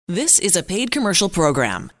This is a paid commercial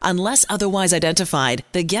program. Unless otherwise identified,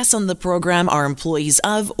 the guests on the program are employees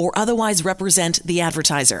of or otherwise represent the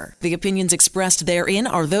advertiser. The opinions expressed therein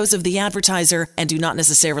are those of the advertiser and do not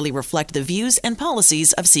necessarily reflect the views and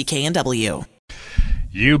policies of CKNW.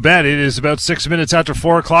 You bet. It is about 6 minutes after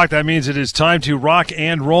 4 o'clock. That means it is time to rock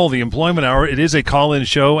and roll the Employment Hour. It is a call-in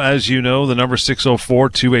show, as you know. The number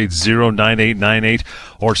 604-280-9898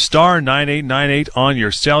 or star 9898 on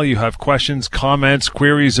your cell. You have questions, comments,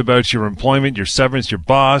 queries about your employment, your severance, your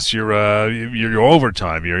boss, your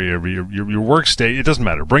overtime, your work state. It doesn't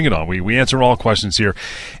matter. Bring it on. We answer all questions here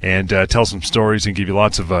and tell some stories and give you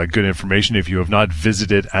lots of good information. If you have not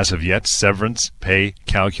visited as of yet,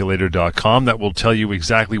 severancepaycalculator.com. That will tell you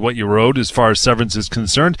exactly what you're owed as far as severance is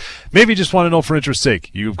concerned. Maybe you just want to know for interest's sake.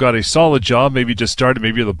 You've got a solid job, maybe you just started,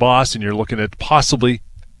 maybe you're the boss and you're looking at possibly,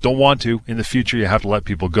 don't want to, in the future you have to let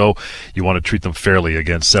people go. You want to treat them fairly.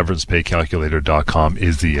 Again, severancepaycalculator.com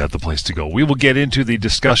is the place to go. We will get into the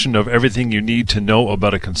discussion of everything you need to know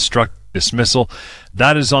about a constructive dismissal.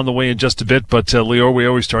 That is on the way in just a bit, but Lior, we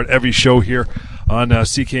always start every show here on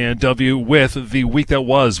CKNW with the week that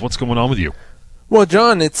was. What's going on with you? Well,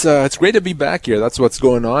 John, it's great to be back here. That's what's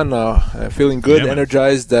going on. Feeling good,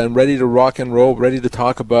 energized, and ready to rock and roll, ready to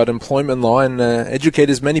talk about employment law and educate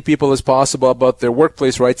as many people as possible about their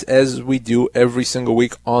workplace rights as we do every single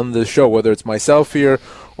week on the show, whether it's myself here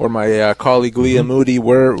or my colleague Leah Moody.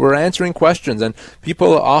 We're answering questions, and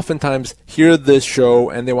people oftentimes hear this show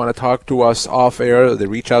and they want to talk to us off air. They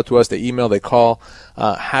reach out to us, they email, they call.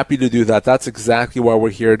 Happy to do that. That's exactly what we're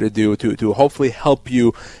here to do, to hopefully help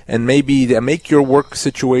you and maybe make your work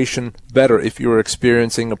situation better if you're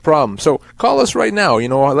experiencing a problem. So call us right now.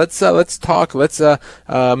 Let's talk. Let's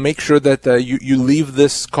make sure that you leave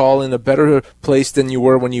this call in a better place than you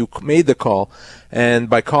were when you made the call. And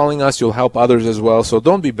by calling us, you'll help others as well. So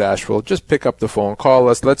don't be bashful. Just pick up the phone, call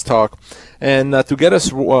us, let's talk. And to get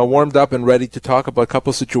us warmed up and ready to talk about a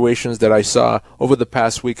couple situations that I saw over the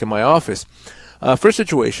past week in my office. First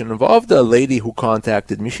situation involved a lady who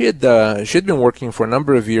contacted me. She had been working for a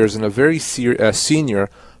number of years in a very senior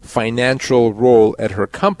financial role at her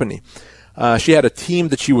company. She had a team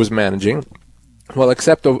that she was managing. Well,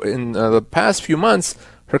 except in the past few months,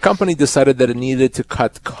 her company decided that it needed to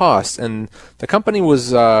cut costs, and the company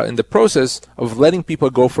was in the process of letting people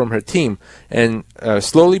go from her team. And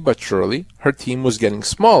slowly but surely, her team was getting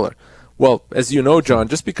smaller. Well, as you know, John,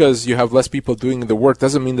 just because you have less people doing the work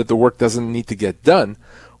doesn't mean that the work doesn't need to get done.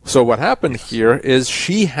 So what happened here is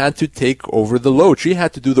she had to take over the load. She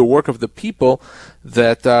had to do the work of the people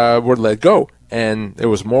that were let go. And there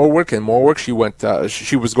was more work and more work. She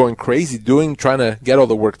was going crazy trying to get all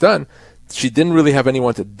the work done. She didn't really have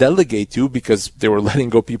anyone to delegate to because they were letting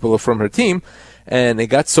go people from her team. And it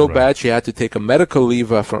got so bad she had to take a medical leave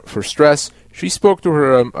for stress. She spoke to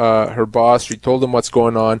her boss. She told him what's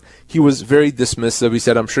going on. He was very dismissive. He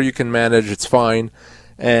said, "I'm sure you can manage. It's fine."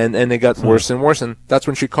 And it got worse and worse. And that's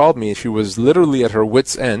when she called me. She was literally at her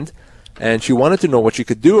wit's end, and she wanted to know what she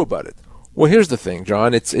could do about it. Well, here's the thing,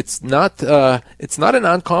 John. It's not an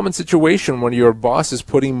uncommon situation when your boss is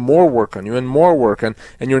putting more work on you and more work, and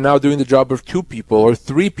you're now doing the job of 2 people or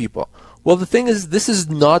 3 people. Well, the thing is, this is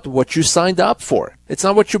not what you signed up for. It's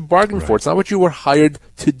not what you bargained for. It's not what you were hired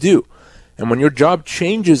to do. And when your job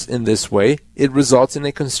changes in this way, it results in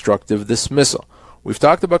a constructive dismissal. We've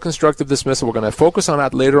talked about constructive dismissal. We're going to focus on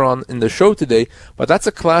that later on in the show today, but that's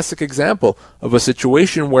a classic example of a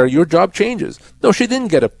situation where your job changes. No, she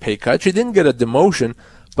didn't get a pay cut. She didn't get a demotion,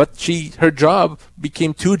 but her job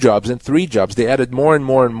became 2 jobs and 3 jobs. They added more and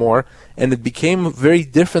more and more, and it became very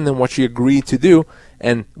different than what she agreed to do.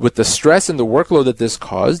 And with the stress and the workload that this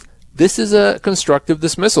caused, this is a constructive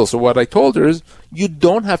dismissal. So what I told her is, you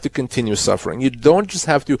don't have to continue suffering. You don't just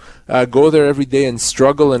have to go there every day and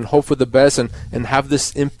struggle and hope for the best and have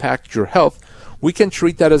this impact your health. We can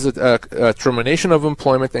treat that as a termination of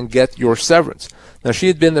employment and get your severance. Now, she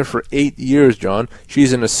had been there for 8 years, John.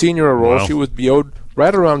 She's in a senior role. Wow. She would be owed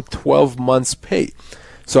right around 12 months' pay.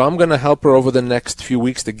 So I'm going to help her over the next few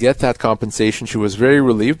weeks to get that compensation. She was very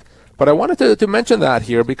relieved. But I wanted to mention that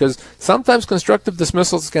here because sometimes constructive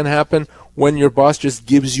dismissals can happen when your boss just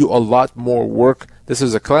gives you a lot more work. This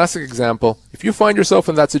is a classic example. If you find yourself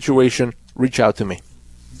in that situation, reach out to me.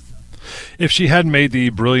 If she hadn't made the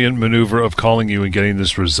brilliant maneuver of calling you and getting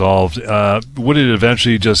this resolved, would it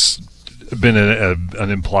eventually just been an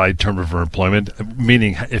implied term of her employment?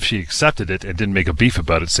 Meaning, if she accepted it and didn't make a beef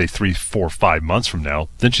about it, say 3, 4, 5 months from now,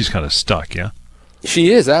 then she's kind of stuck, yeah?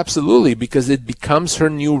 She is, absolutely, because it becomes her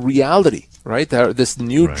new reality. right? This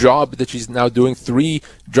new job that she's now doing, 3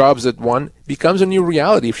 jobs at one, becomes a new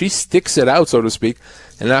reality. If she sticks it out, so to speak,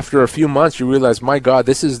 and after a few months you realize, my God,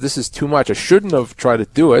 this is too much. I shouldn't have tried to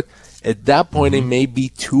do it. At that point, it may be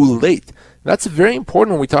too late. That's very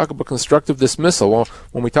important when we talk about constructive dismissal. Well,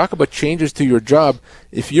 when we talk about changes to your job,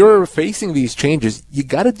 if you're facing these changes, you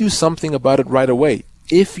got to do something about it right away.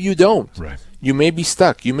 If you don't, you may be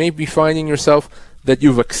stuck. You may be finding yourself that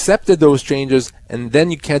you've accepted those changes and then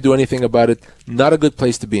you can't do anything about it. Not a good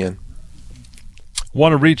place to be in.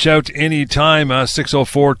 Want to reach out anytime,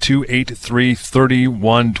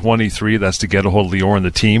 604-283-3123. That's to get a hold of Lior and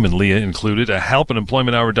the team, and Leah included.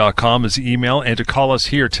 help@employmenthour.com is the email, and to call us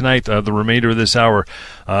here tonight, the remainder of this hour,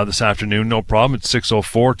 this afternoon, no problem. It's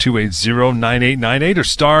 604-280-9898 or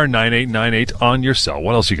star 9898 on your cell.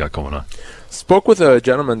 What else you got going on? Spoke with a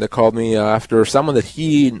gentleman that called me after someone that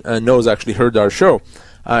he knows actually heard our show.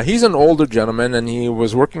 He's an older gentleman, and he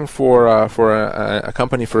was working for a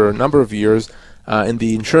company for a number of years in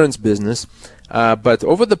the insurance business. But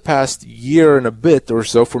over the past year and a bit or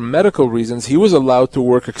so, for medical reasons, he was allowed to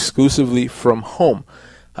work exclusively from home.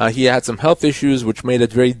 He had some health issues, which made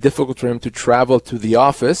it very difficult for him to travel to the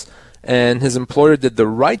office, and his employer did the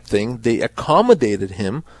right thing. They accommodated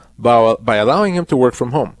him by allowing him to work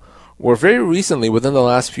from home. Well, very recently, within the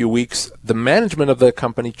last few weeks, the management of the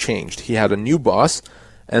company changed. He had a new boss,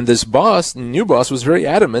 and this new boss was very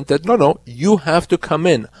adamant that, no, you have to come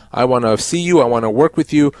in. I want to see you. I want to work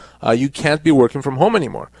with you. You can't be working from home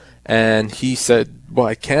anymore. And he said, well,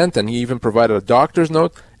 I can't. And he even provided a doctor's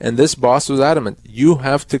note. And this boss was adamant. You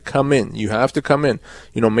have to come in. You have to come in.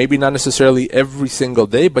 Maybe not necessarily every single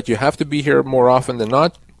day, but you have to be here more often than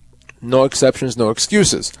not. No exceptions, no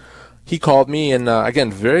excuses. He called me and,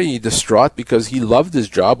 again, very distraught because he loved his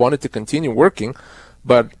job, wanted to continue working,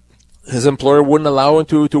 but his employer wouldn't allow him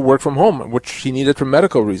to work from home, which he needed for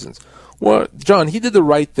medical reasons. Well, John, he did the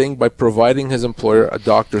right thing by providing his employer a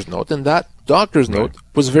doctor's note, and that doctor's note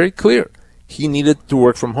was very clear. He needed to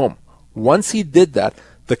work from home. Once he did that,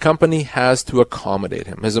 the company has to accommodate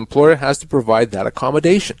him. His employer has to provide that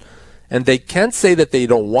accommodation. And they can't say that they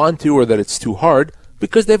don't want to or that it's too hard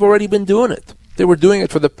because they've already been doing it. They were doing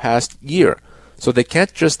it for the past year. So they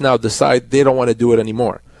can't just now decide they don't want to do it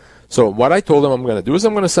anymore. So what I told them I'm going to do is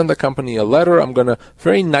I'm going to send the company a letter. I'm going to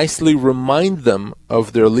very nicely remind them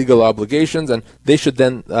of their legal obligations, and they should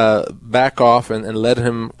then back off and let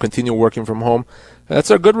him continue working from home. That's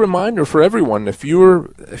a good reminder for everyone. If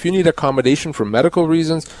you need accommodation for medical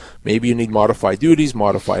reasons, maybe you need modified duties,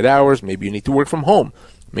 modified hours, maybe you need to work from home.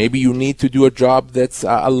 Maybe you need to do a job that's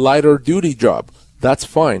a lighter duty job. That's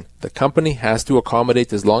fine. The company has to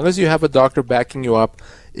accommodate as long as you have a doctor backing you up.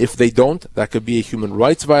 If they don't, that could be a human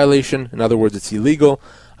rights violation. In other words, it's illegal.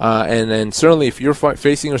 And certainly, if you're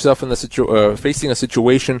facing yourself in facing a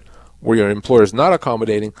situation where your employer is not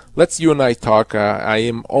accommodating, let's you and I talk. I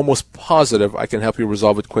am almost positive I can help you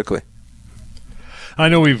resolve it quickly. I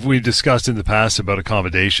know we've discussed in the past about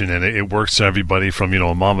accommodation, and it works for everybody from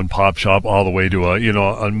a mom and pop shop all the way to a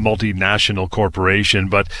multinational corporation,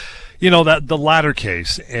 but. That the latter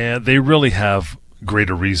case, they really have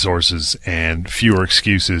greater resources and fewer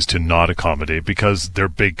excuses to not accommodate because they're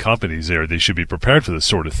big companies there. They should be prepared for this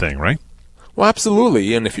sort of thing, right? Well,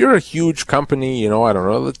 absolutely. And if you're a huge company, I don't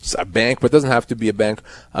know, it's a bank, but it doesn't have to be a bank,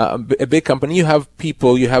 a big company, you have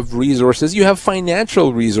people, you have resources, you have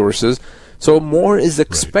financial resources. So more is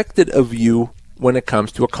expected of you when it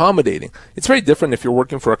comes to accommodating. It's very different if you're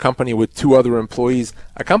working for a company with 2 other employees.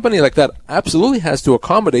 A company like that absolutely has to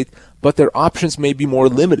accommodate, but their options may be more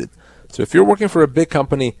limited. So if you're working for a big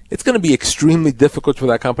company, it's going to be extremely difficult for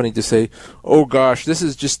that company to say, oh gosh, this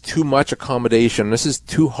is just too much accommodation. This is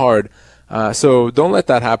too hard. So don't let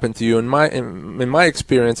that happen to you. In my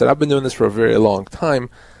experience, and I've been doing this for a very long time,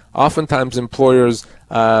 oftentimes employers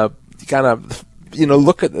kind of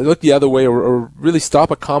look the other way or really stop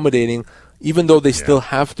accommodating, even though they still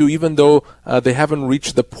have to, even though they haven't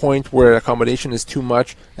reached the point where accommodation is too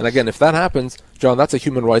much. And again, if that happens, John, that's a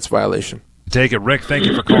human rights violation. Take it. Rick, thank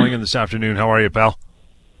you for calling in this afternoon. How are you, pal?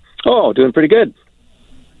 Oh, doing pretty good.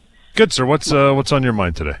 Good, sir. What's on your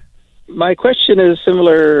mind today? My question is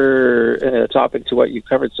similar topic to what you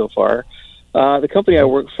covered so far. The company I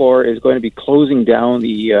work for is going to be closing down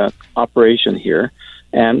the operation here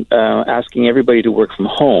and asking everybody to work from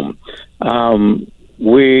home.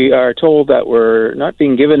 We are told that we're not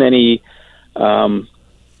being given any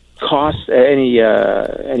cost, any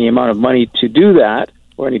amount of money to do that,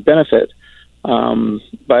 or any benefit.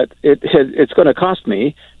 But it's going to cost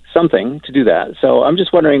me something to do that. So I'm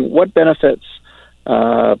just wondering, what benefits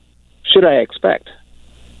should I expect?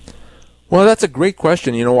 Well, that's a great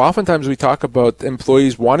question. Oftentimes we talk about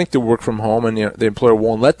employees wanting to work from home and the employer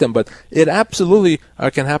won't let them, but it absolutely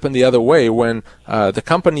can happen the other way when the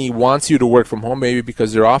company wants you to work from home, maybe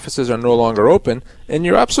because their offices are no longer open. And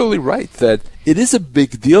you're absolutely right that it is a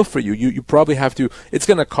big deal for you. You probably have to, it's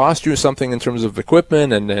going to cost you something in terms of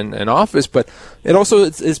equipment and office, but it also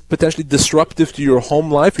is potentially disruptive to your home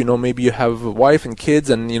life. Maybe you have a wife and kids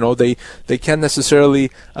and, they can't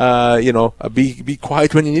necessarily, be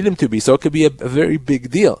quiet when you need them to be. So it could be a very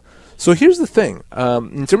big deal. So here's the thing,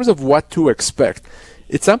 in terms of what to expect,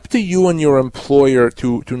 it's up to you and your employer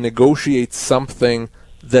to negotiate something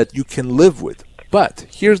that you can live with. But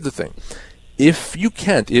here's the thing. If you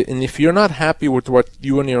can't, and if you're not happy with what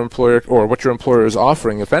you and your employer, or what your employer is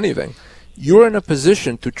offering, if anything, you're in a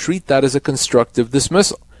position to treat that as a constructive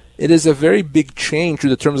dismissal. It is a very big change to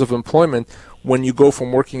the terms of employment when you go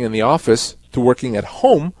from working in the office to working at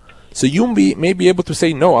home. So you may be able to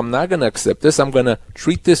say, no, I'm not going to accept this. I'm going to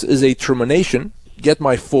treat this as a termination, get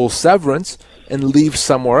my full severance, and leave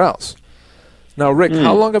somewhere else. Now, Rick,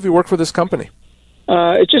 how long have you worked for this company?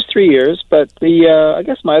 It's just 3 years, but I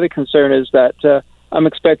guess my other concern is that I'm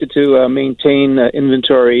expected to maintain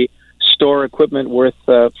inventory, store equipment worth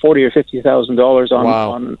 $40,000 or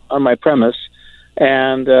 $50,000 on my premise,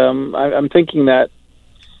 and I'm thinking that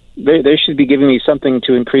they should be giving me something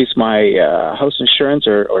to increase my house insurance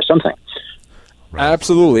or something. Right.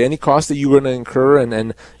 Absolutely. Any cost that you're going to incur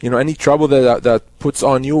and any trouble that puts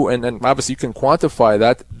on you, and obviously you can quantify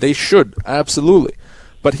that, they should. Absolutely.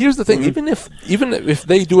 But here's the thing, even if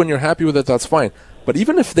they do and you're happy with it, that's fine. But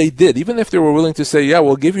even if they did, even if they were willing to say, yeah,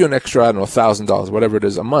 we'll give you an extra, $1,000, whatever it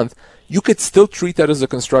is a month, you could still treat that as a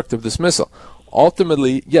constructive dismissal.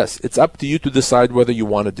 Ultimately, yes, it's up to you to decide whether you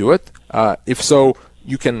want to do it. If so,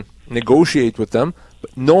 you can negotiate with them.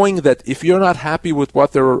 But knowing that if you're not happy with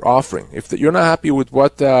what they're offering, if you're not happy with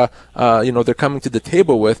what they're coming to the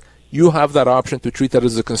table with, you have that option to treat that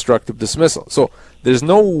as a constructive dismissal. So there's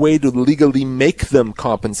no way to legally make them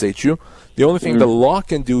compensate you. The only thing the law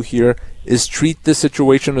can do here is treat this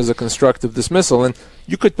situation as a constructive dismissal, and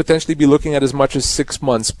you could potentially be looking at as much as 6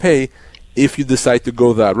 months' pay if you decide to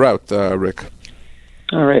go that route, Rick.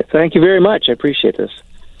 All right. Thank you very much. I appreciate this.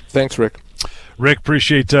 Thanks, Rick. Rick,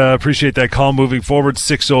 appreciate that call moving forward.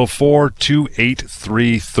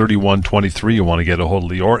 604-283-3123. You want to get a hold of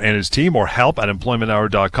Lior and his team, or help at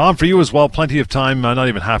employmenthour.com. For you as well, plenty of time, not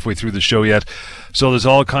even halfway through the show yet. So there's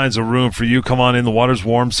all kinds of room for you. Come on in, the water's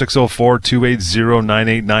warm.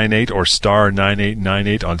 604-280-9898 or star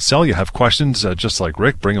 9898 on cell. You have questions, just like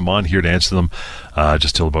Rick, bring them on here to answer them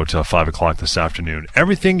just till about 5 o'clock this afternoon.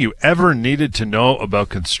 Everything you ever needed to know about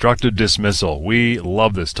constructive dismissal. We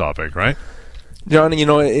love this topic, right? John,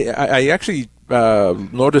 I actually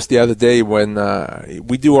noticed the other day when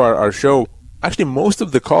we do our show, actually most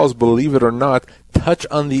of the calls, believe it or not, touch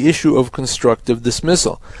on the issue of constructive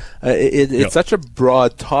dismissal. It's such a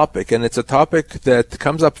broad topic, and it's a topic that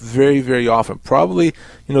comes up very, very often. Probably,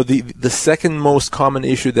 the second most common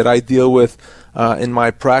issue that I deal with in my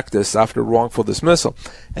practice after wrongful dismissal.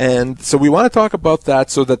 And so we want to talk about that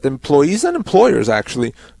so that employees and employers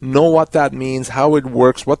actually know what that means, how it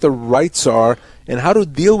works, what the rights are, and how to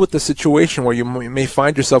deal with the situation where you may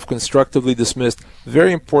find yourself constructively dismissed.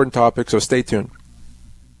 Very important topic, so stay tuned.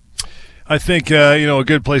 I think, a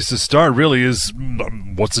good place to start really is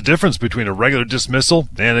what's the difference between a regular dismissal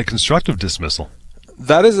and a constructive dismissal?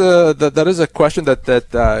 That is a question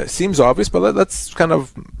that seems obvious, but let's kind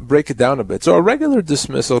of break it down a bit. So a regular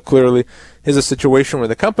dismissal clearly is a situation where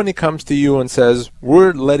the company comes to you and says,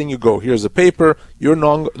 we're letting you go. Here's a paper. You're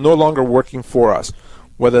no longer working for us.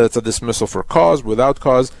 Whether it's a dismissal for cause, without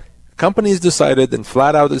cause, the company's decided and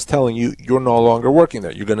flat out is telling you you're no longer working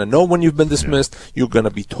there. You're going to know when you've been dismissed. You're going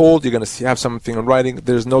to be told. You're going to have something in writing.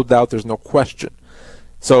 There's no doubt. There's no question.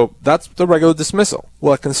 So that's the regular dismissal.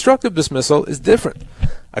 Well, a constructive dismissal is different.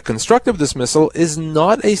 A constructive dismissal is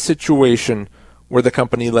not a situation where the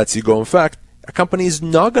company lets you go. In fact, a company is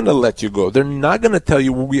not going to let you go. They're not going to tell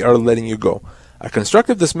you we are letting you go. A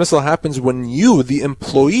constructive dismissal happens when you, the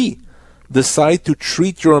employee, decide to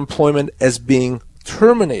treat your employment as being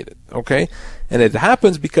terminated, okay? And it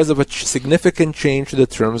happens because of a significant change to the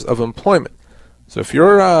terms of employment. So if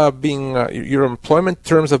your employment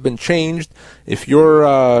terms have been changed, if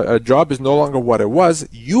your job is no longer what it was,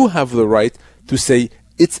 you have the right to say,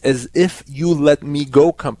 it's as if you let me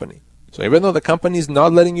go, company. So even though the company is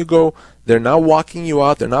not letting you go, they're not walking you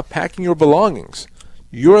out, they're not packing your belongings,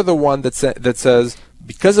 you're the one that says,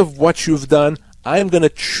 because of what you've done, I am going to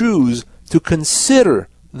choose to consider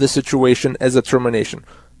the situation as a termination.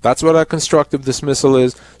 That's what a constructive dismissal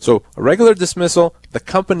is. So a regular dismissal, the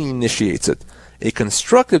company initiates it. A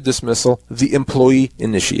constructive dismissal, the employee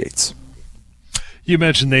initiates. You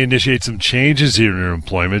mentioned they initiate some changes here in your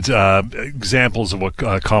employment. Examples of what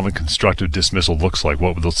common constructive dismissal looks like.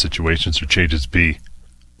 What would those situations or changes be?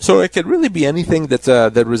 So it could really be anything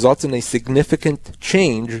that results in a significant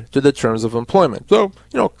change to the terms of employment. So,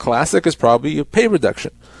 classic is probably a pay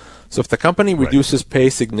reduction. So if the company reduces pay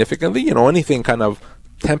significantly, anything kind of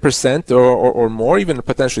 10% or more, even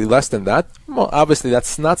potentially less than that, well, obviously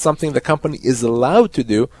that's not something the company is allowed to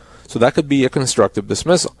do. So that could be a constructive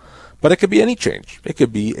dismissal. But it could be any change. It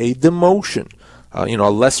could be a demotion, a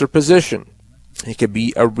lesser position. It could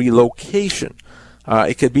be a relocation.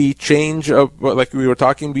 It could be change of, like we were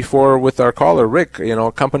talking before with our caller, Rick,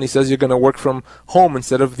 a company says you're going to work from home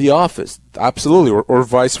instead of the office. Absolutely. Or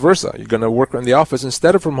vice versa. You're going to work in the office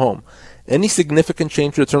instead of from home. Any significant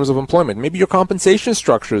change to the terms of employment. Maybe your compensation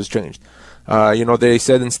structure has changed. They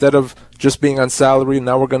said instead of just being on salary,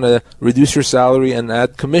 now we're going to reduce your salary and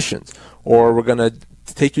add commissions. Or we're going to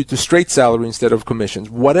take you to straight salary instead of commissions.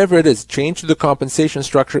 Whatever it is, change to the compensation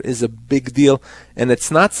structure is a big deal, and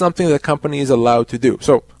it's not something the company is allowed to do.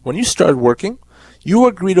 So when you start working, you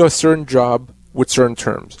agree to a certain job with certain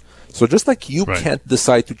terms. So just like you can't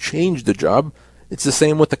decide to change the job, it's the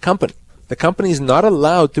same with the company. The company is not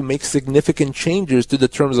allowed to make significant changes to the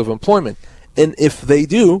terms of employment. And if they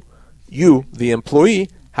do, you, the employee,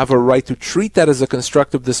 have a right to treat that as a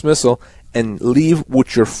constructive dismissal and leave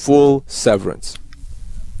with your full severance.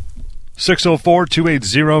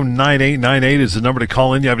 604-280-9898 is the number to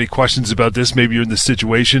call in. You have any questions about this? Maybe you're in this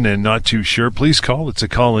situation and not too sure. Please call. It's a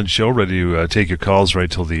call-in show. Ready to take your calls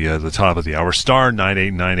right till the top of the hour. Star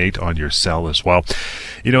 9898 on your cell as well.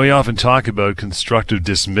 We often talk about constructive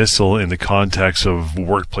dismissal in the context of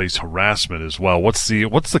workplace harassment as well. What's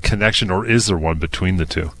the connection, or is there one between the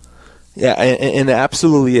two? Yeah, and it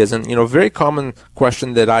absolutely is. And, very common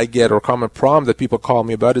question that I get, or common problem that people call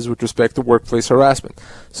me about, is with respect to workplace harassment.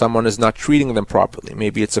 Someone is not treating them properly.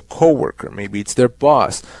 Maybe it's a coworker. Maybe it's their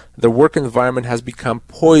boss. The work environment has become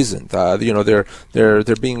poisoned.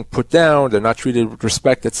 They're being put down. They're not treated with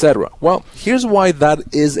respect, etc. Well, here's why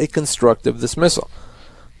that is a constructive dismissal.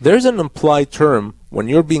 There's an implied term when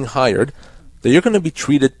you're being hired that you're going to be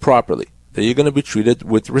treated properly, that you're going to be treated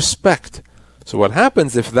with respect. So what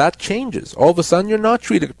happens if that changes? All of a sudden, you're not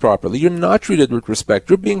treated properly. You're not treated with respect.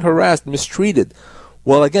 You're being harassed, mistreated.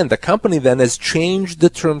 Well, again, the company then has changed the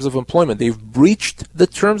terms of employment. They've breached the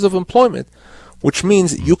terms of employment, which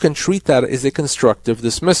means you can treat that as a constructive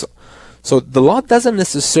dismissal. So the law doesn't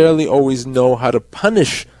necessarily always know how to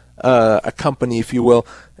punish a company, if you will,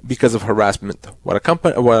 because of harassment. What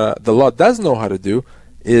the law does know how to do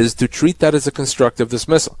is to treat that as a constructive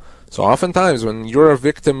dismissal. So oftentimes when you're a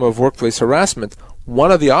victim of workplace harassment, one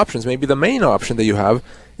of the options, maybe the main option that you have,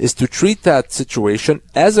 is to treat that situation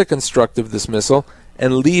as a constructive dismissal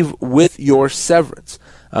and leave with your severance.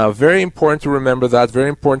 Very important to remember that, very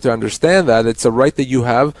important to understand that. It's a right that you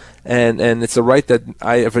have, and it's a right that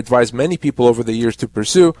I have advised many people over the years to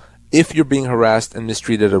pursue if you're being harassed and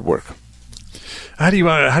mistreated at work. How do you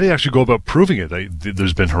actually go about proving it that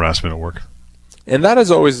there's been harassment at work? And that is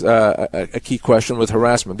always a key question with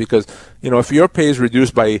harassment, because, if your pay is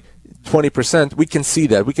reduced by 20%, we can see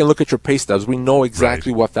that. We can look at your pay stubs. We know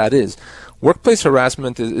exactly what that is. Workplace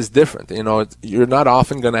harassment is different. You're not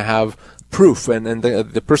often going to have proof, and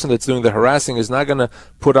the person that's doing the harassing is not going to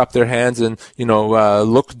put up their hands and,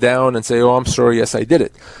 look down and say, oh, I'm sorry, yes, I did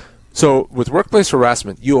it. So with workplace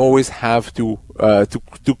harassment, you always have to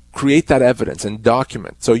create that evidence and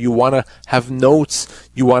document. So you want to have notes,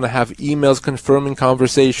 you want to have emails confirming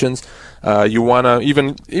conversations, you want to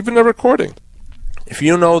even a recording. If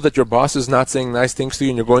you know that your boss is not saying nice things to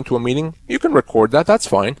you and you're going to a meeting, you can record that. That's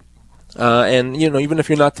fine. And even if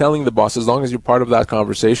you're not telling the boss, as long as you're part of that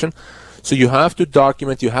conversation. So you have to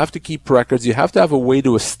document, you have to keep records, you have to have a way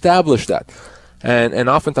to establish that. And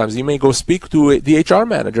oftentimes you may go speak to the HR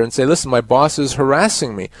manager and say, listen, my boss is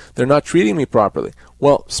harassing me. They're not treating me properly.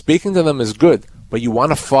 Well, speaking to them is good, but you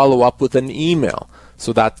want to follow up with an email.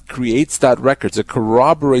 So that creates that records. It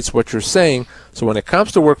corroborates what you're saying. So when it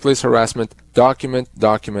comes to workplace harassment, document.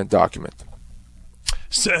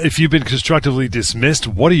 So if you've been constructively dismissed,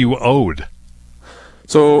 what are you owed?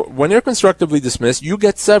 So when you're constructively dismissed, you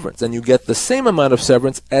get severance, and you get the same amount of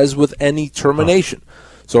severance as with any termination.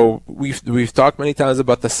 So we've talked many times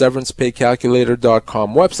about the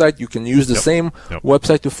severancepaycalculator.com website. You can use the same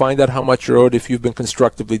website to find out how much you're owed if you've been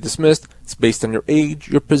constructively dismissed. It's based on your age,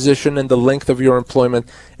 your position, and the length of your employment.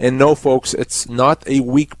 And no, folks, it's not a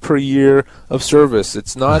week per year of service.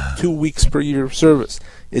 It's not 2 weeks per year of service.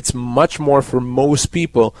 It's much more for most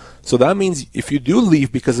people. So that means if you do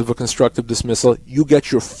leave because of a constructive dismissal, you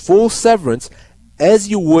get your full severance as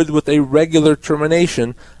you would with a regular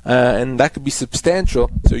termination, and that could be substantial.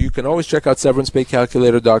 So you can always check out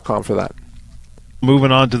severancepaycalculator.com for that.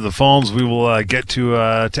 Moving on to the phones, we will get to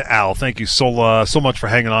Al. Thank you so much for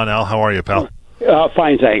hanging on, Al. How are you, pal?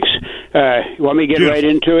 Fine, thanks. You want me to get right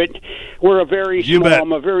into it?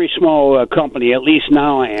 I'm a very small company. At least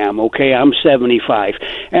now I am. Okay, I'm 75,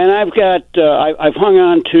 and I've hung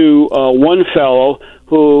on to one fellow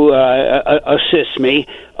who assists me.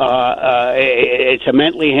 It's a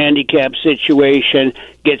mentally handicapped situation.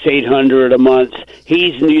 Gets $800 a month.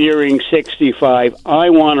 He's nearing 65.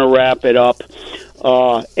 I want to wrap it up,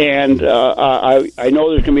 and I know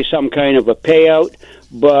there's going to be some kind of a payout.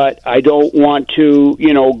 But I don't want to,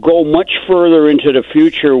 go much further into the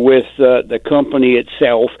future with the company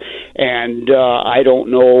itself, and I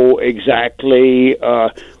don't know exactly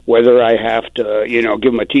whether I have to,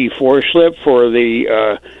 give them a T4 slip for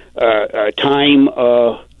the time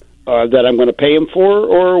that I'm going to pay them for,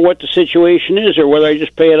 or what the situation is, or whether I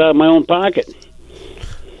just pay it out of my own pocket.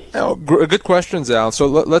 Oh, good questions, Al. So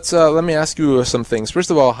let me ask you some things.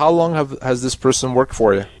 First of all, how long has this person worked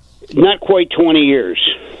for you? Not quite 20 years.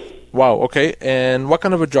 Wow, okay. And what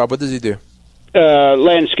kind of a job? What does he do?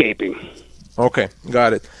 Landscaping. Okay,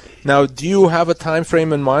 got it. Now, do you have a time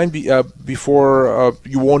frame in mind before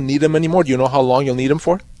you won't need him anymore? Do you know how long you'll need him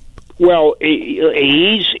for? Well, he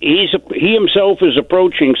himself is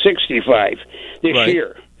approaching 65 this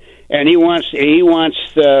year. And he wants.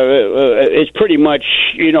 It's pretty much,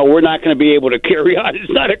 we're not going to be able to carry on.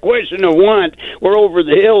 It's not a question of want. We're over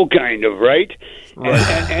the hill, kind of, right?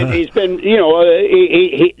 And he's been,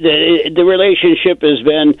 the relationship has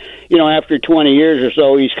been, after 20 years or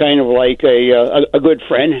so, he's kind of like a good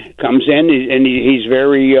friend. Comes in and he's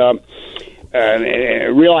very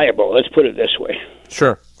reliable. Let's put it this way.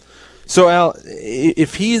 Sure. So, Al,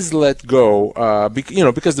 if he's let go,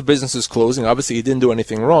 because the business is closing, obviously he didn't do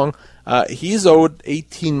anything wrong, he's owed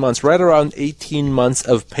 18 months, right around 18 months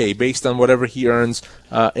of pay based on whatever he earns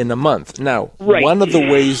in a month. Now, one of the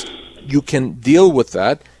ways you can deal with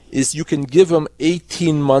that is you can give him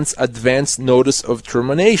 18 months advance notice of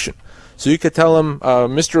termination. So you could tell him,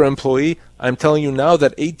 Mr. Employee, I'm telling you now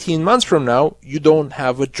that 18 months from now, you don't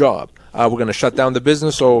have a job. We're going to shut down the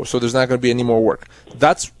business, so there's not going to be any more work.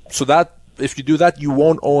 So that if you do that, you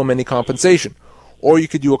won't owe him any compensation. Or you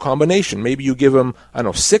could do a combination. Maybe you give him,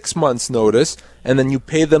 6 months notice, and then you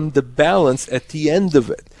pay them the balance at the end of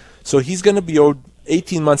it. So he's going to be owed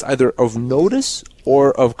 18 months either of notice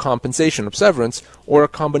or of compensation, of severance, or a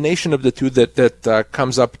combination of the two that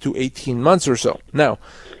comes up to 18 months or so. Now,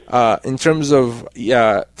 in terms of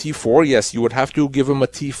T4, yes, you would have to give him a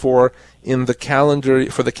T4 in the calendar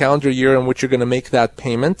year in which you're going to make that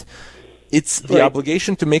payment. It's the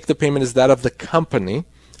obligation to make the payment is that of the company.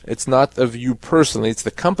 It's not of you personally. It's the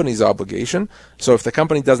company's obligation. So if the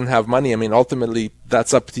company doesn't have money, ultimately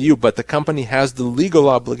that's up to you. But the company has the legal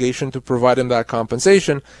obligation to provide him that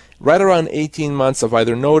compensation right around 18 months of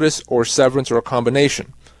either notice or severance or a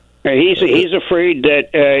combination. He's afraid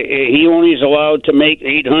that he only is allowed to make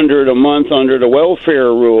 $800 a month under the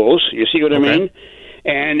welfare rules. You see what I mean?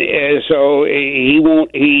 And so he won't.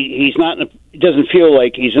 He's not. He doesn't feel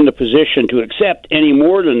like he's in the position to accept any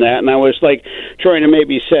more than that. And I was like trying to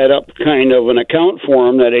maybe set up kind of an account for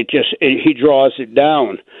him that he draws it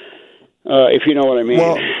down. If you know what I mean.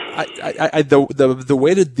 Well, the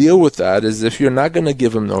way to deal with that is if you're not going to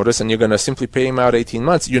give him notice and you're going to simply pay him out 18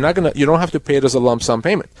 months, you don't have to pay it as a lump sum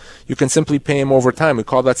payment. You can simply pay him over time. We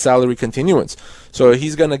call that salary continuance. So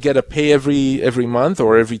he's going to get a pay every month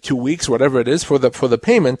or every 2 weeks, whatever it is for the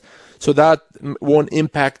payment. So that won't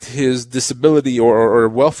impact his disability or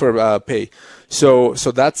welfare pay. So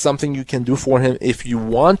that's something you can do for him if you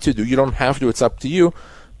want to do. You don't have to. It's up to you.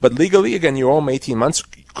 But legally, again, you owe him 18 months.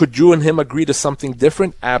 Could you and him agree to something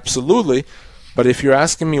different? Absolutely. But if you're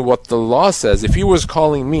asking me what the law says, if he was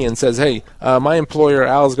calling me and says, hey, my employer,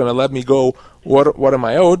 Al, is going to let me go, what am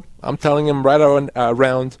I owed? I'm telling him right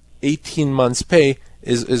around 18 months' pay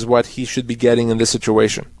is what he should be getting in this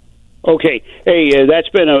situation. Okay. Hey, that's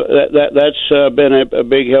been a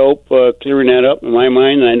big help clearing that up in my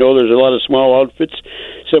mind. And I know there's a lot of small outfits,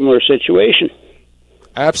 similar situation.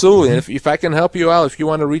 Absolutely. And if I can help you out, if you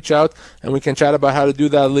want to reach out and we can chat about how to do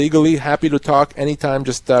that legally, happy to talk anytime.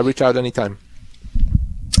 Just reach out anytime.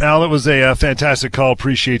 Al, that was a fantastic call.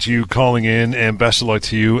 Appreciate you calling in, and best of luck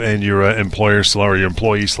to you and your employer or your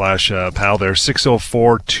employee / pal there.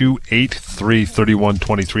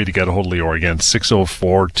 604-283-3123 to get a hold of Lior. Again,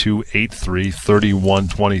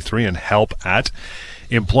 604-283-3123 and help at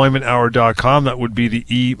employmenthour.com. That would be the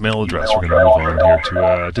email address. We're going to move on here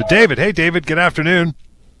to David. Hey, David, good afternoon.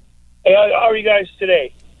 Hey, how are you guys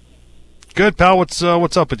today? Good, pal. What's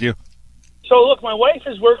up with you? So, look, my wife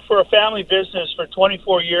has worked for a family business for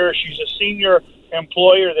 24 years. She's a senior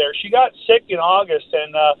employer there. She got sick in August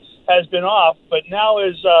and has been off, but now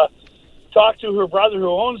is talked to her brother who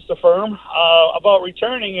owns the firm about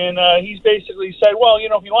returning, and he's basically said, well, if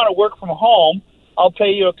you want to work from home, I'll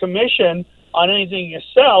pay you a commission on anything you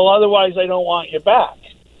sell. Otherwise, I don't want you back.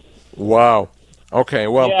 Wow. Okay,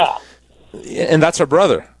 well, yeah. And that's her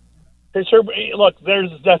brother. It's her. Look,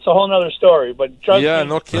 that's a whole other story. But trust me,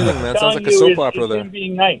 no kidding, man. Sounds like a soap opera there. Him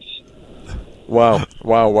being nice. Wow.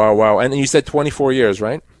 And you said 24 years,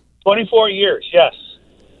 right? 24 years, yes.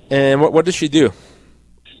 And what does she do?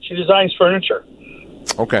 She designs furniture.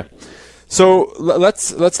 Okay. So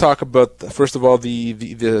let's talk about, first of all,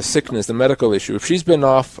 the sickness, the medical issue. If she's been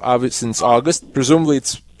off since August, presumably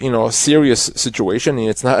it's a serious situation.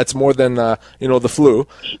 It's more than the flu.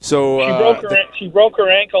 So she broke her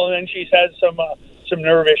ankle, and then she's had some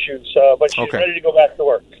nerve issues. But she's ready to go back to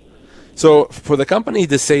work. So for the company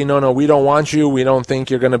to say, no, we don't want you, we don't think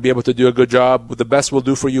you're going to be able to do a good job, the best we'll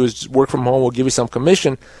do for you is work from home, we'll give you some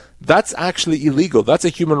commission, that's actually illegal. That's a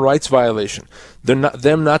human rights violation.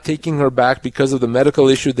 Them not taking her back because of the medical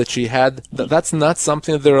issue that she had, that's not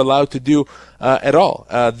something that they're allowed to do at all.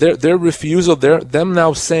 Their refusal, them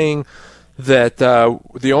now saying that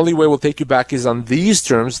the only way we'll take you back is on these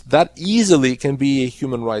terms, that easily can be a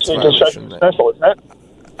human rights violation.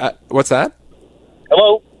 What's that?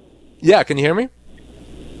 Hello? Yeah, can you hear me?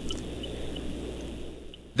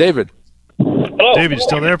 David. Hello. David, you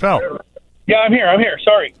still there, pal? Yeah, I'm here.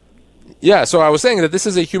 Sorry. Yeah, so I was saying that this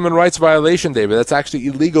is a human rights violation, David. That's actually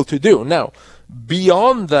illegal to do. Now,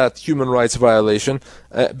 beyond that human rights violation,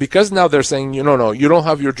 because now they're saying, no, you don't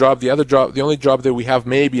have your job. The only job that we have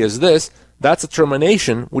maybe is this. That's a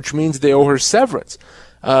termination, which means they owe her severance.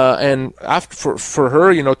 And after for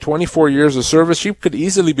her, 24 years of service, she could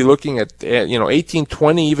easily be looking at 18,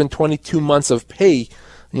 20, even 22 months of pay,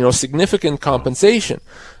 significant compensation,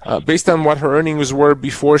 based on what her earnings were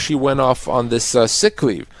before she went off on this sick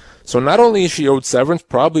leave. So not only is she owed severance,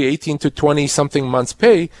 probably 18 to 20 something months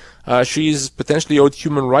pay, she's potentially owed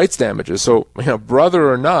human rights damages. So,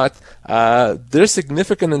 brother or not, there's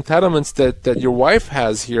significant entitlements that your wife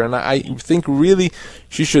has here. And I think really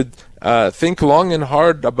she should think long and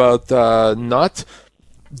hard about not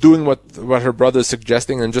doing what her brother is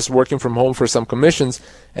suggesting and just working from home for some commissions.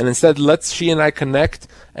 And instead, she and I connect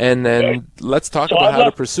and let's talk about how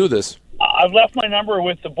to pursue this. I've left my number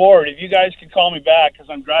with the board. If you guys could call me back, because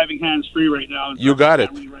I'm driving hands-free right now. You got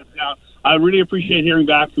it. Right now. I really appreciate hearing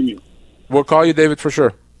back from you. We'll call you, David, for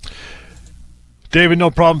sure. David,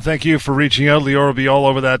 no problem. Thank you for reaching out. Lior will be all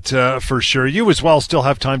over that for sure. You as well still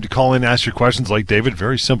have time to call in and ask your questions like David.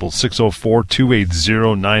 Very simple,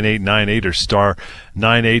 604-280-9898 or star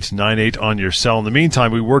 9898 on your cell. In the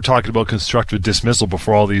meantime, we were talking about constructive dismissal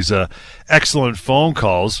before all these excellent phone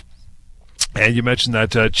calls. And you mentioned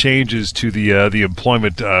that changes to the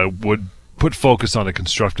employment would put focus on a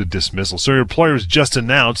constructive dismissal. So your employer has just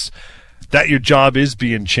announced that your job is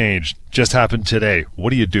being changed. Just happened today. What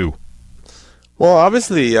do you do? Well,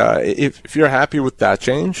 obviously, if you're happy with that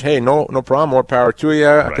change, hey, no problem, more power to you.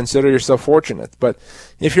 Right. Consider yourself fortunate. But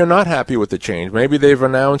if you're not happy with the change, maybe they've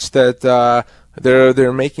announced that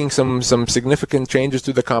they're making some significant changes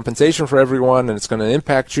to the compensation for everyone, and it's going to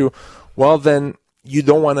impact you. Well, then you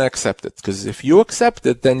don't want to accept it, because if you accept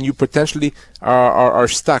it, then you potentially are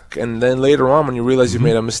stuck, and then later on, when you realize you've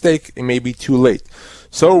made a mistake, it may be too late.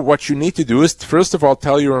 So what you need to do is, first of all,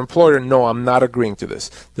 tell your employer, no, I'm not agreeing to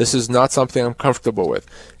this. This is not something I'm comfortable with.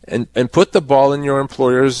 And put the ball in your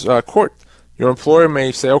employer's court. Your employer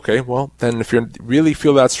may say, okay, well, then if you really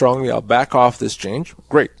feel that strongly, I'll back off this change.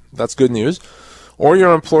 Great. That's good news. Or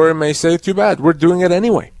your employer may say, too bad, we're doing it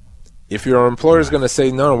anyway. If your employer is going to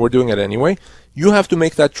say, no, we're doing it anyway, you have to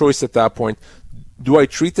make that choice at that point. Do I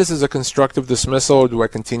treat this as a constructive dismissal, or do I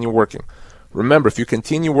continue working? Remember, if you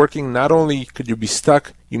continue working, not only could you be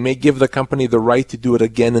stuck, you may give the company the right to do it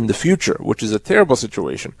again in the future, which is a terrible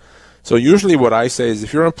situation. So usually what I say is,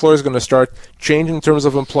 if your employer is going to start changing terms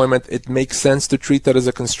of employment, it makes sense to treat that as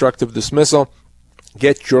a constructive dismissal.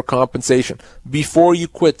 Get your compensation. Before you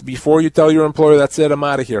quit, before you tell your employer, that's it, I'm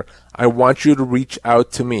out of here, I want you to reach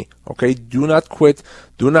out to me. Okay? Do not quit.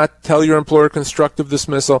 Do not tell your employer constructive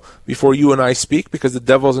dismissal before you and I speak, because the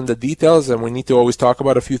devil's in the details and we need to always talk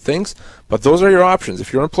about a few things. But those are your options.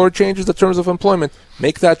 If your employer changes the terms of employment,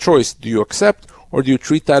 make that choice. Do you accept, or do you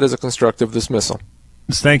treat that as a constructive dismissal?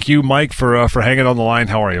 Thank you, Mike, for hanging on the line.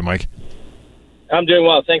 How are you, Mike? I'm doing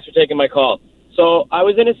well. Thanks for taking my call. So I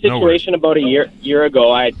was in a situation about a year ago.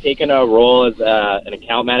 I had taken a role as an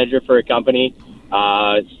account manager for a company,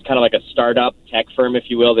 It's kind of like a startup tech firm, if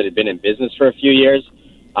you will, that had been in business for a few years.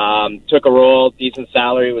 Took a role, decent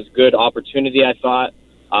salary, was good opportunity, I thought.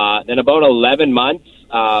 Then about 11 months,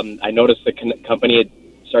 I noticed the company had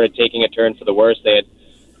started taking a turn for the worse.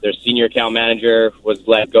 Their senior account manager was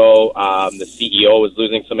let go. The CEO was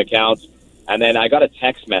losing some accounts. And then I got a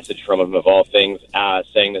text message from him, of all things,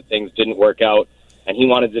 saying that things didn't work out. And he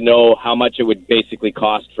wanted to know how much it would basically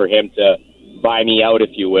cost for him to buy me out,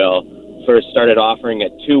 if you will. First started offering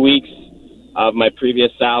at 2 weeks of my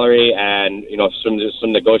previous salary, and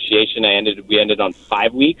some negotiation, we ended on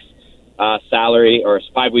 5 weeks salary, or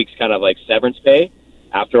 5 weeks kind of like severance pay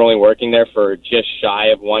after only working there for just shy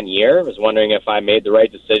of 1 year. I was wondering if I made the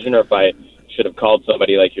right decision or if I should have called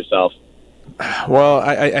somebody like yourself. Well,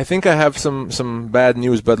 I think I have some bad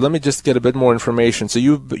news, but let me just get a bit more information. So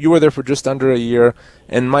you were there for just under a year,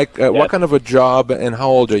 and Mike, Yes. What kind of a job and how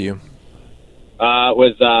old are you?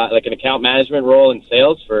 Was like an account management role in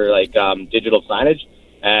sales for like digital signage,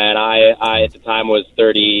 and I at the time was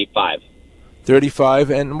 35.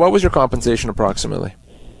 35, and what was your compensation approximately?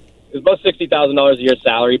 It was about $60,000 a year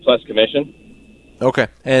salary plus commission. Okay,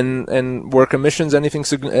 and were commissions anything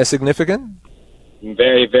significant?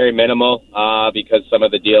 Very, very minimal, because some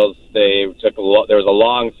of the deals there was a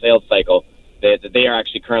long sales cycle. They are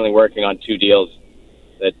actually currently working on 2 deals.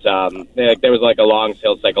 There was like a long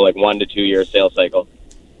sales cycle, like 1 to 2 year sales cycle.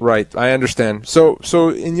 Right, I understand. So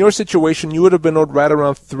in your situation, you would have been owed right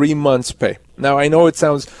around 3 months' pay. Now I know it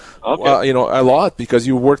sounds, Okay. a lot because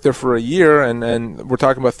you worked there for a year, and we're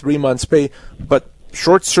talking about 3 months' pay, but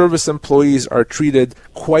short service employees are treated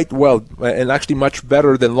quite well, and actually much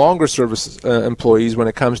better than longer service employees when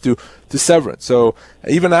it comes to severance. So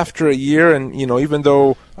even after a year, and even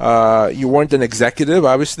though you weren't an executive,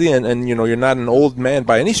 obviously, and you're not an old man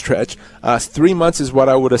by any stretch, 3 months is what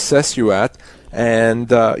I would assess you at. And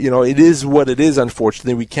it is what it is.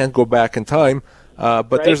 Unfortunately, we can't go back in time.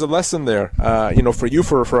 But Right. there's a lesson there, for you,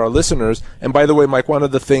 for our listeners. And by the way, Mike, one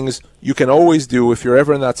of the things you can always do if you're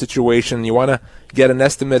ever in that situation, you want to get an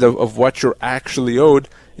estimate of what you're actually owed,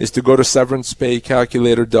 is to go to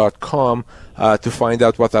severancepaycalculator.com to find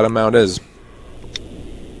out what that amount is.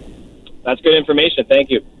 That's good information.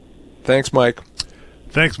 Thank you. Thanks, Mike.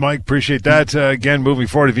 Thanks, Mike. Appreciate that. Again, moving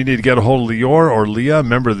forward, if you need to get a hold of Lior or Leah,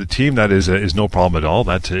 member of the team, that is no problem at all.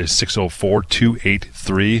 That is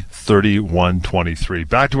 604-283-3123.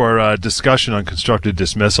 Back to our discussion on constructive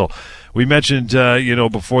dismissal. We mentioned,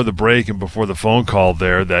 before the break and before the phone call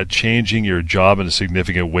there, that changing your job in a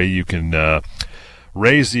significant way, you can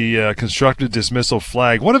raise the constructive dismissal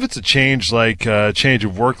flag. What if it's a change, like change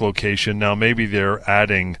of work location? Now, maybe they're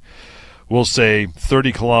adding, we'll say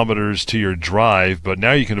 30 kilometers to your drive, but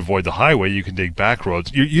now you can avoid the highway. You can take back roads.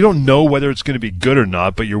 You don't know whether it's going to be good or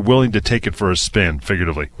not, but you're willing to take it for a spin,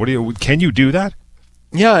 figuratively. Can you do that?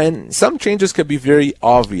 Yeah, and some changes could be very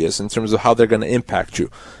obvious in terms of how they're going to impact you.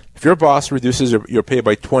 If your boss reduces your pay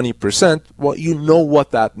by 20%, well, you know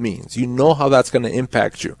what that means. You know how that's going to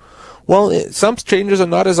impact you. Well, some changes are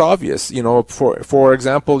not as obvious. For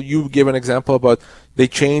example, you give an example about they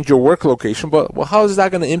change your work location, but how is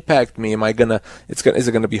that going to impact me? Is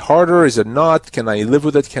it going to be harder? Is it not? Can I live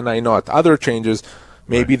with it? Can I not? Other changes,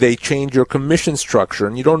 maybe they change your commission structure,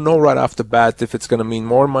 and you don't know right off the bat if it's going to mean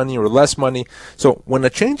more money or less money. So when a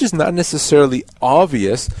change is not necessarily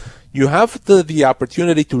obvious, you have the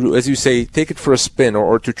opportunity to, as you say, take it for a spin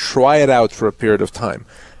or to try it out for a period of time.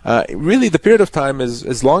 Really, the period of time is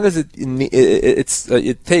as long as it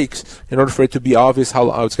takes in order for it to be obvious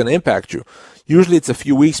how it's going to impact you. Usually it's a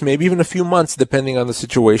few weeks, maybe even a few months, depending on the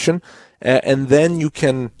situation. And then you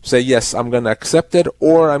can say, yes, I'm going to accept it,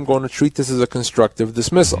 or I'm going to treat this as a constructive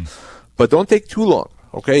dismissal. But don't take too long,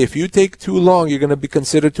 okay? If you take too long, you're going to be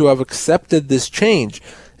considered to have accepted this change.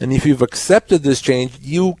 And if you've accepted this change,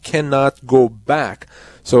 you cannot go back.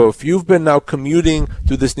 So if you've been now commuting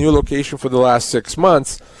to this new location for the last 6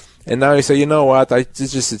 months, and now you say, you know what,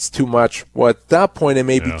 it's too much. Well, at that point, it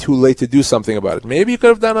may be too late to do something about it. Maybe you could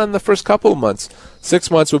have done it in the first couple of months.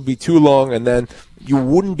 6 months would be too long, and then you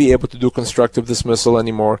wouldn't be able to do constructive dismissal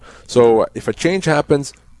anymore. So if a change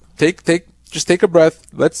happens, just take a breath.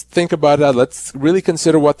 Let's think about that. Let's really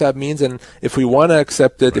consider what that means. And if we want to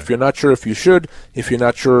accept it, if you're not sure if you should, if you're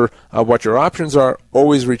not sure what your options are,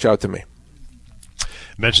 always reach out to me.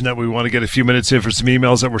 Mention that we want to get a few minutes in for some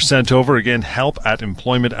emails that were sent over. Again,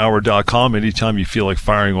 help@employmenthour.com. Anytime you feel like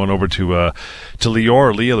firing one over to Lior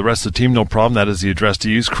or Leah, the rest of the team, no problem. That is the address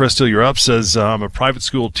to use. Crystal, you're up, says, I'm a private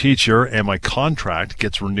school teacher and my contract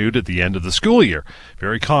gets renewed at the end of the school year.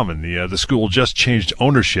 Very common. The school just changed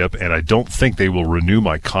ownership and I don't think they will renew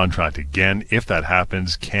my contract again. If that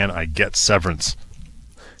happens, can I get severance?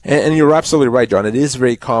 And you're absolutely right, John. It is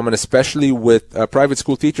very common, especially with private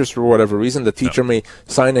school teachers for whatever reason. The teacher may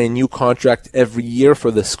sign a new contract every year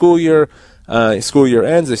for the school year. School year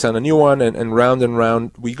ends, they sign a new one, and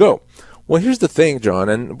round we go. Well, here's the thing, John,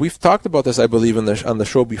 and we've talked about this, I believe, on the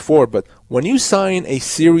show before, but when you sign a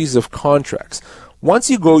series of contracts, once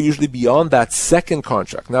you go usually beyond that second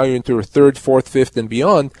contract, now you're into your third, fourth, fifth, and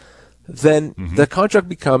beyond, then the contract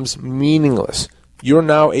becomes meaningless. You're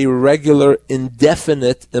now a regular,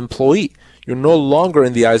 indefinite employee. You're no longer,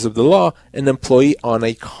 in the eyes of the law, an employee on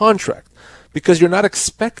a contract, because you're not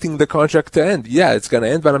expecting the contract to end. Yeah, it's going to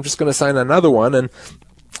end, but I'm just going to sign another one, and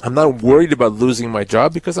I'm not worried about losing my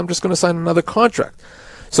job because I'm just going to sign another contract.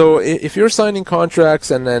 So if you're signing contracts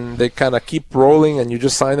and then they kind of keep rolling and you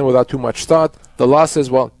just sign them without too much thought, the law says,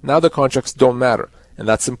 well, now the contracts don't matter. And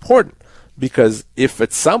that's important, because if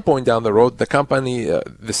at some point down the road the company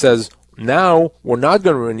says, now we're not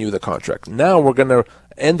going to renew the contract, now we're going to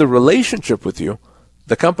end the relationship with you,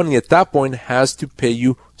 the company at that point has to pay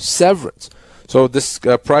you severance. So this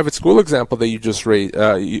private school example that you just read,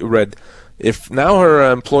 if now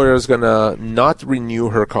her employer is going to not renew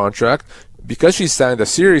her contract, because she's signed a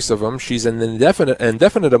series of them, she's an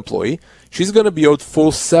indefinite employee, she's going to be owed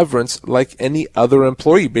full severance like any other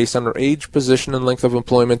employee based on her age, position, and length of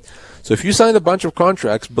employment. So if you signed a bunch of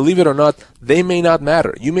contracts, believe it or not, they may not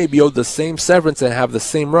matter. You may be owed the same severance and have the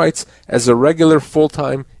same rights as a regular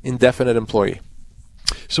full-time indefinite employee.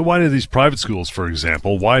 So why do these private schools, for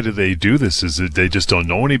example, why do they do this? Is it they just don't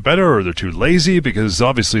know any better, or they're too lazy? Because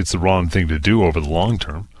obviously it's the wrong thing to do over the long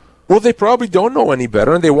term. Well, they probably don't know any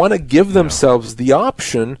better, and they want to give themselves the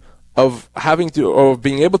option of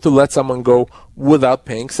being able to let someone go without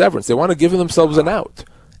paying severance. They want to give themselves an out.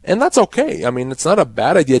 And that's okay. I mean, it's not a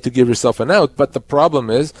bad idea to give yourself an out, but the problem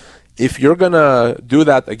is, if you're going to do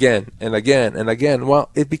that again and again and again, well,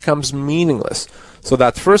 it becomes meaningless. So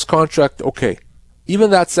that first contract, okay.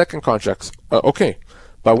 Even that second contract, okay.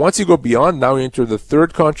 But once you go beyond, now you enter the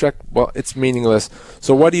third contract, well, it's meaningless.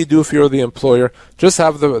 So what do you do if you're the employer? Just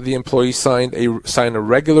have the employee sign a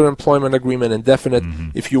regular employment agreement, indefinite.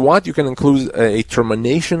 If you want, you can include a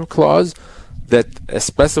termination clause that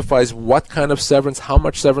specifies what kind of severance, how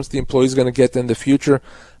much severance the employee is going to get in the future.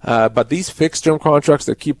 But these fixed-term contracts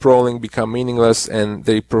that keep rolling become meaningless, and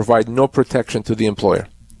they provide no protection to the employer.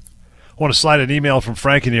 I want to slide an email from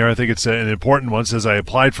Frank in here. I think it's an important one. It says, I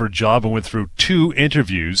applied for a job and went through 2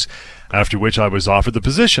 interviews, after which I was offered the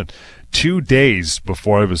position. 2 days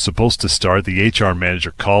before I was supposed to start, the HR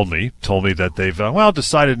manager called me, told me that they've,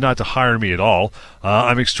 decided not to hire me at all.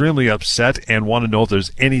 I'm extremely upset and want to know if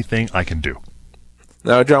there's anything I can do.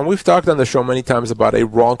 Now, John, we've talked on the show many times about a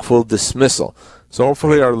wrongful dismissal. So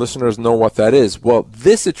hopefully our listeners know what that is. Well,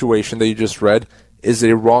 this situation that you just read is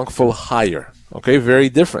a wrongful hire. Okay, very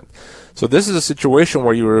different. So this is a situation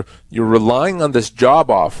where you're relying on this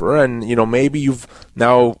job offer, and maybe you've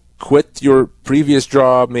now quit your previous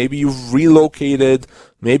job, maybe you've relocated,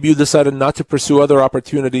 maybe you decided not to pursue other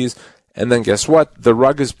opportunities, and then guess what? The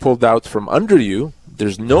rug is pulled out from under you.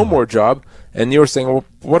 There's no more job, and you're saying, well,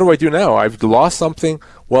 what do I do now? I've lost something.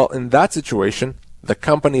 Well, in that situation, the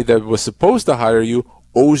company that was supposed to hire you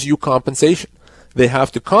owes you compensation. They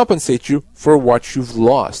have to compensate you for what you've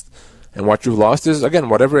lost. And what you've lost is, again,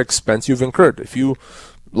 whatever expense you've incurred. If you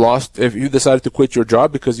decided to quit your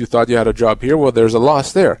job because you thought you had a job here, well, there's a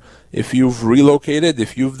loss there. If you've relocated,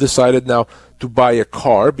 if you've decided now to buy a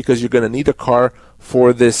car because you're going to need a car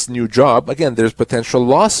for this new job, again, there's potential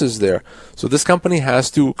losses there. So this company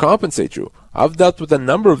has to compensate you. I've dealt with a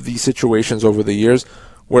number of these situations over the years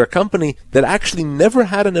where a company that actually never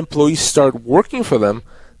had an employee start working for them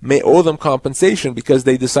may owe them compensation because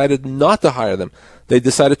they decided not to hire them. They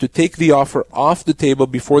decided to take the offer off the table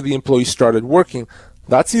before the employee started working.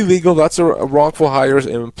 That's illegal. That's a wrongful hire. And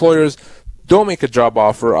employers don't make a job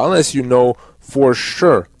offer unless you know for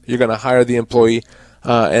sure you're going to hire the employee.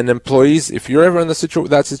 And employees, if you're ever in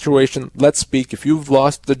that situation, let's speak. If you've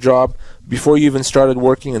lost the job before you even started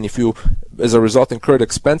working, and if you, as a result, incurred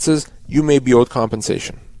expenses, you may be owed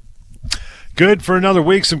compensation. Good for another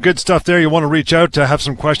week. Some good stuff there. You want to reach out to have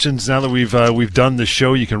some questions now that we've done the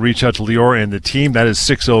show. You can reach out to Lior and the team. That is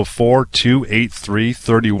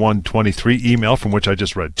 604-283-3123. Email from which I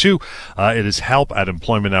just read too. It is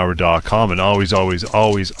help@employmenthour.com. And always go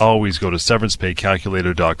to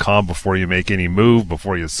severancepaycalculator.com before you make any move,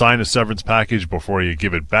 before you sign a severance package, before you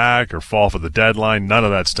give it back or fall for the deadline. None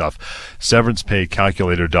of that stuff.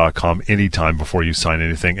 Severancepaycalculator.com anytime before you sign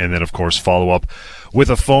anything. And then, of course, follow up with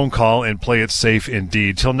a phone call and play it safe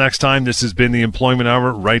indeed. Till next time, this has been the Employment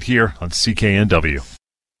Hour right here on CKNW.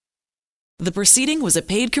 The proceeding was a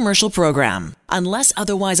paid commercial program. Unless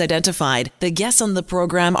otherwise identified, the guests on the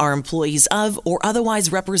program are employees of or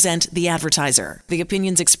otherwise represent the advertiser. The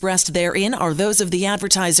opinions expressed therein are those of the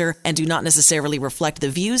advertiser and do not necessarily reflect the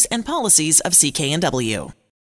views and policies of CKNW.